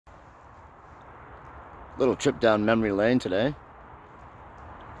Little trip down memory lane today.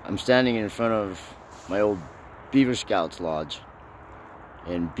 I'm standing in front of my old Beaver Scouts lodge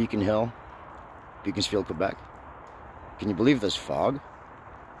in Beaconsfield, Québec. Can you believe this fog?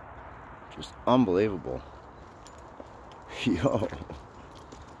 Just unbelievable. Yo.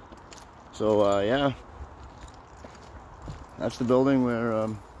 So yeah, that's the building where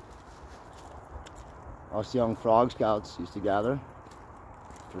us young frog scouts used to gather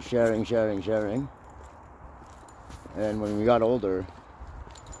for sharing. And when we got older,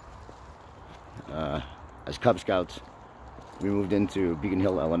 as Cub Scouts, we moved into Beacon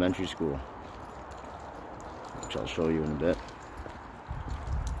Hill Elementary School, which I'll show you in a bit.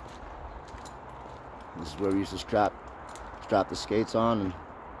 This is where we used to strap the skates on and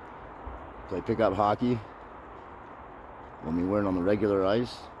play pickup hockey when we weren't on the regular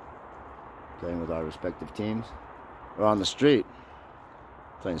ice, playing with our respective teams, or on the street,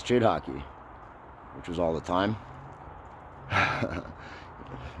 playing street hockey, which was all the time,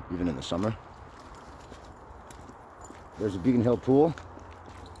 even in the summer. There's a Beacon Hill pool,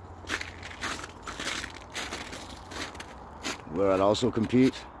 where I'd also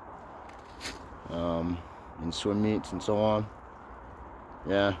compete in swim meets and so on.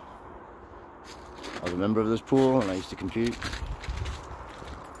 Yeah, I was a member of this pool and I used to compete.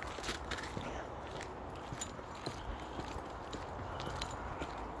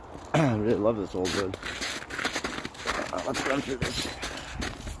 I really love this old wood. Let's run through this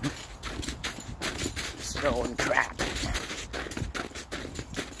snow and crap.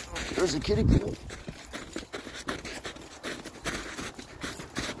 There's a kiddie pool.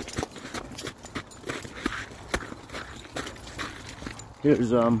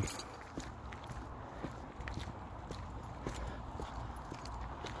 Here's my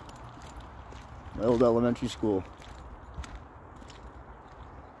old elementary school,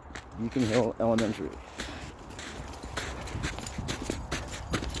 Beacon Hill Elementary.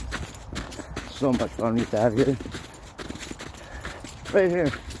 So much fun we used to have here. Right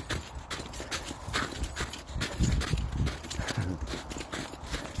here.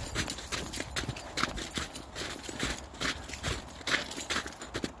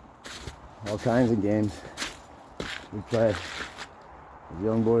 All kinds of games we played with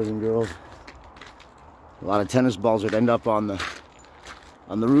young boys and girls. A lot of tennis balls would end up on the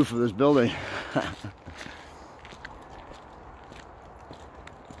roof of this building.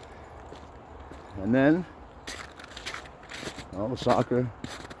 And then all the soccer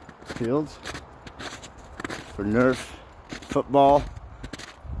fields for Nerf football.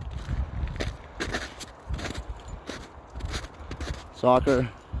 Soccer,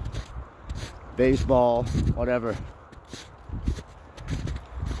 baseball, whatever.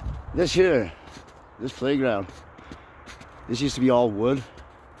 This playground, this used to be all wood.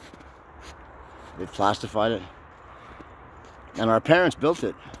 They plastified it, and our parents built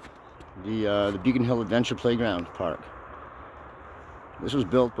it. The Beacon Hill Adventure Playground Park. This was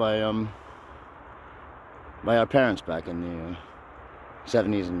built by our parents back in the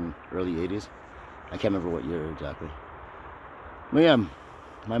 70s and early 80s. I can't remember what year exactly. But yeah,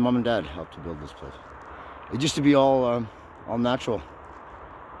 my mom and dad helped to build this place. It used to be all natural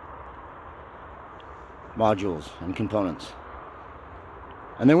modules and components,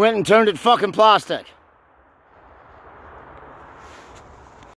 and they went and turned it fucking plastic.